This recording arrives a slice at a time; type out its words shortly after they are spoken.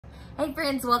Hey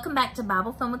friends, welcome back to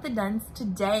Bible Fun with the Duns.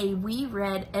 Today we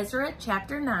read Ezra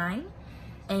chapter 9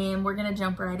 and we're going to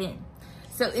jump right in.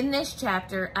 So in this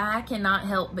chapter, I cannot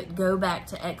help but go back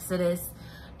to Exodus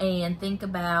and think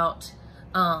about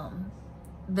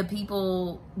the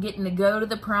people getting to go to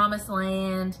the promised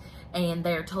land, and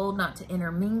they're told not to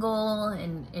intermingle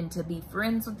and to be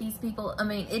friends with these people. I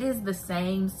mean, it is the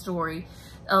same story.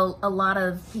 A lot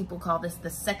of people call this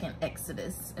the second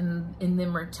Exodus and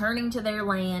them returning to their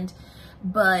land.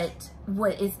 But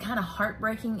what is kind of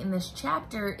heartbreaking in this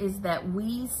chapter is that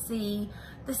we see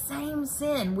the same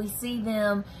sin. We see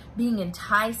them being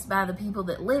enticed by the people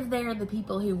that live there, the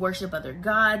people who worship other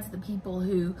gods, the people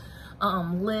who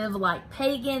live like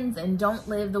pagans and don't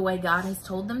live the way God has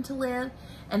told them to live.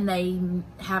 And they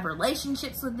have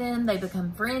relationships with them. They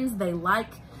become friends. They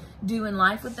like doing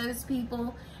life with those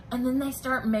people. And then they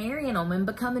start marrying them and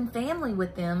becoming family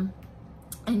with them.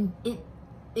 And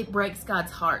it breaks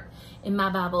God's heart. In my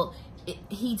Bible,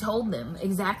 he told them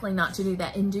exactly not to do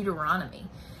that in Deuteronomy.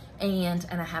 And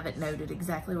I have it noted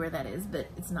exactly where that is, but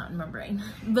it's not in my brain.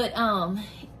 But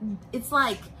it's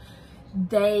like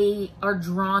they are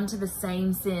drawn to the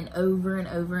same sin over and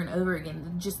over and over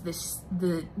again. Just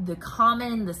the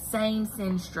same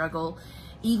sin struggle,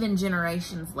 even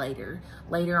generations later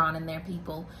on in their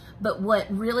people. But what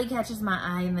really catches my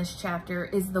eye in this chapter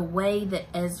is the way that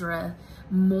Ezra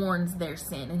mourns their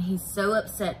sin, and he's so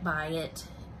upset by it,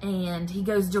 and he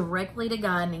goes directly to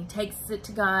God and he takes it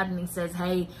to God and he says,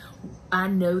 hey, I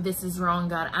know this is wrong,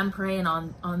 God. I'm praying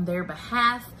on their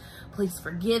behalf. Please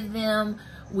forgive them.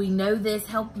 We know this.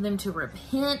 Help them to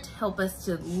repent. Help us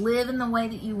to live in the way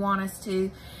that you want us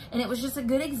to. And it was just a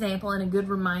good example and a good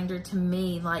reminder to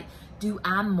me, like, do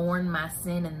I mourn my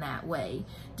sin in that way?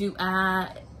 Do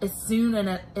I, as soon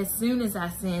as I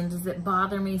sin, does it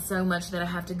bother me so much that I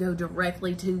have to go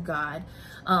directly to God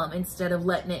instead of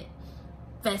letting it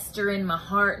fester in my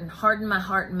heart and harden my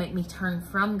heart and make me turn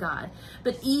from God?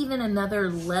 But even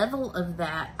another level of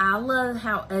that, I love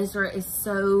how Ezra is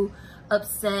so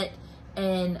upset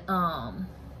and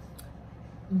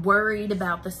worried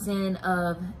about the sin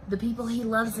of the people he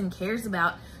loves and cares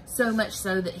about, so much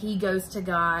so that he goes to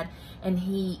God and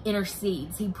he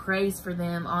intercedes. He prays for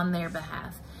them on their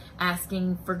behalf,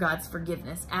 asking for God's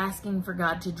forgiveness, asking for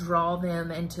God to draw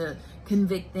them and to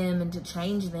convict them and to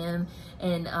change them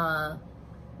and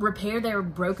repair their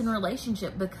broken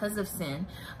relationship because of sin.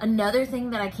 Another thing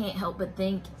that I can't help but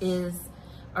think is,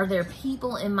 are there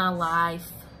people in my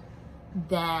life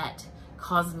that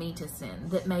cause me to sin,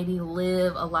 that maybe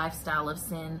live a lifestyle of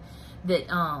sin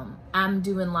that I'm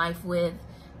doing life with,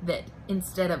 that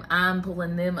instead of I'm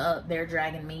pulling them up, they're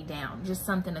dragging me down? Just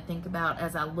something to think about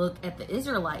as I look at the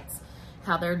Israelites,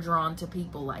 how they're drawn to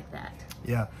people like that.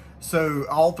 Yeah. So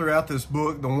all throughout this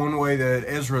book, the one way that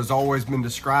Ezra has always been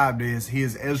described is he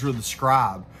is Ezra the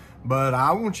scribe. But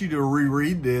I want you to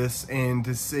reread this and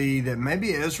to see that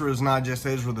maybe Ezra is not just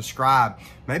Ezra the scribe.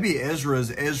 Maybe Ezra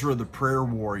is Ezra the prayer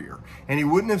warrior. And he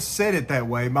wouldn't have said it that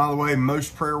way. By the way,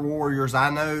 most prayer warriors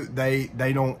I know, they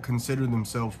don't consider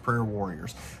themselves prayer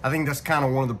warriors. I think that's kind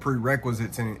of one of the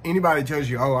prerequisites. And anybody tells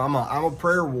you, oh, I'm a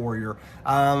prayer warrior.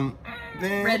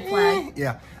 Red flag.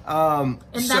 Yeah. And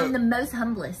I'm the most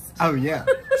humblest. Oh, yeah.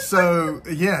 So,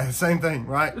 yeah, same thing,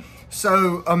 right?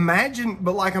 So imagine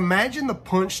the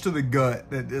punch to the gut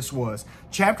that this was.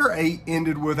 Chapter 8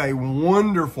 ended with a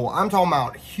wonderful, I'm talking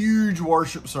about huge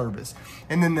worship service.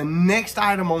 And then the next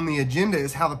item on the agenda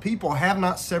is how the people have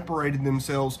not separated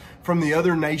themselves from the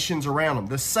other nations around them.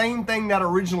 The same thing that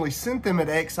originally sent them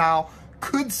into exile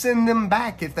could send them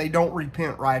back if they don't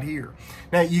repent right here.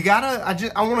 Now,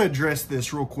 I want to address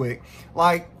this real quick.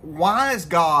 Like, why is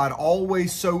God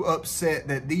always so upset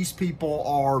that these people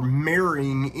are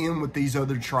marrying in with these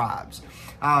other tribes?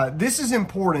 This is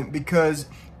important because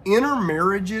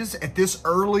intermarriages at this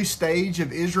early stage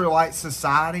of Israelite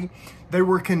society, they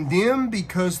were condemned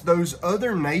because those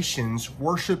other nations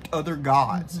worshiped other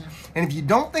gods. And if you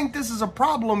don't think this is a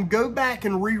problem, go back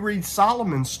and reread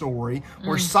Solomon's story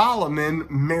where Solomon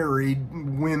married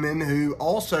women who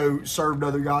also served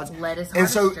other gods. And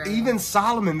so even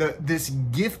Solomon, this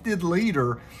gifted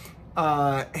leader,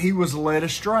 he was led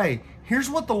astray. Here's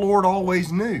what the Lord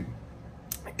always knew,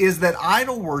 is that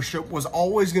idol worship was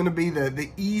always going to be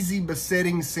the easy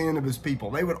besetting sin of his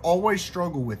people. They would always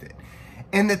struggle with it.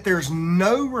 And that there's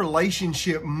no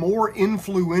relationship more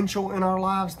influential in our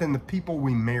lives than the people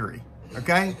we marry.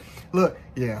 Okay? Look,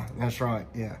 yeah, that's right.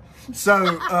 Yeah.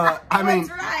 So, I mean,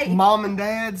 right. Mom and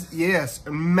dads, yes,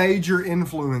 major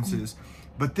influences.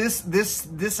 But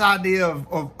this idea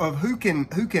of who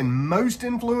can most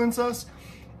influence us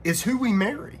is who we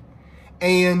marry.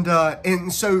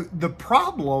 And so the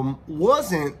problem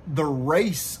wasn't the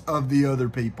race of the other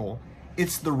people.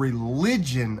 It's the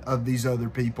religion of these other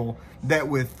people that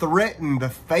would threaten the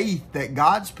faith that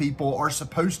God's people are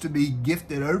supposed to be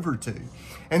gifted over to.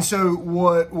 And so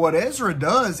what Ezra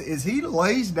does is he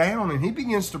lays down and he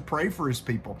begins to pray for his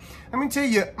people. I'm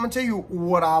gonna tell you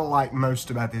what I like most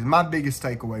about this. My biggest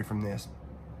takeaway from this.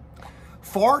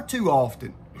 Far too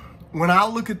often, when I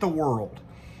look at the world,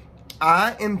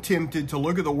 I am tempted to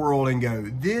look at the world and go,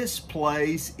 this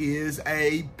place is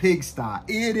a pigsty.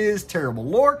 It is terrible.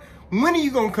 Lord, when are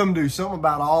you going to come do something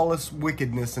about all this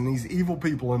wickedness and these evil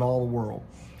people in all the world?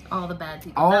 All the bad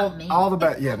people, not me. All the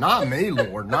bad, yeah, not me,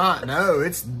 Lord.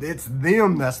 It's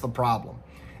them that's the problem.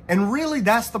 And really,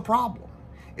 that's the problem.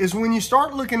 Is when you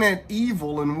start looking at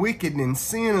evil and wicked and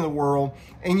sin in the world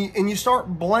and you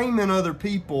start blaming other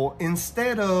people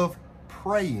instead of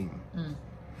praying.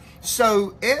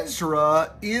 So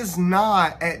Ezra is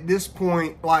not at this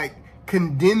point like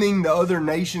condemning the other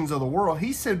nations of the world.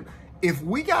 He said, if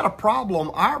we got a problem,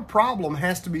 our problem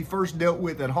has to be first dealt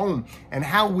with at home. And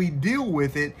how we deal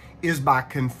with it is by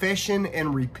confession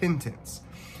and repentance.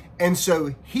 And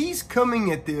so he's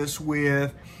coming at this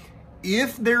with,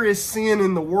 if there is sin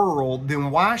in the world,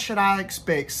 then why should I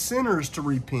expect sinners to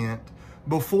repent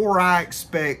before I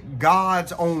expect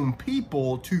God's own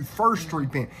people to first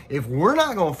repent? If we're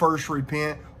not going to first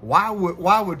repent, why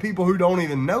would people who don't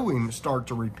even know him start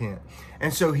to repent?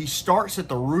 And so he starts at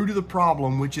the root of the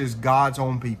problem, which is God's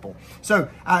own people. So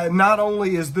not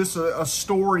only is this a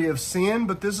story of sin,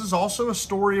 but this is also a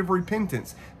story of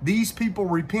repentance. These people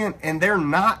repent and they're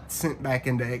not sent back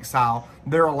into exile.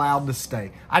 They're allowed to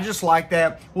stay. I just like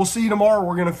that. We'll see you tomorrow.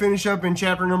 We're going to finish up in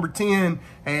chapter number 10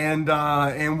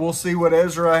 and we'll see what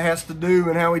Ezra has to do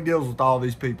and how he deals with all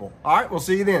these people. All right, we'll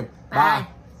see you then. Bye.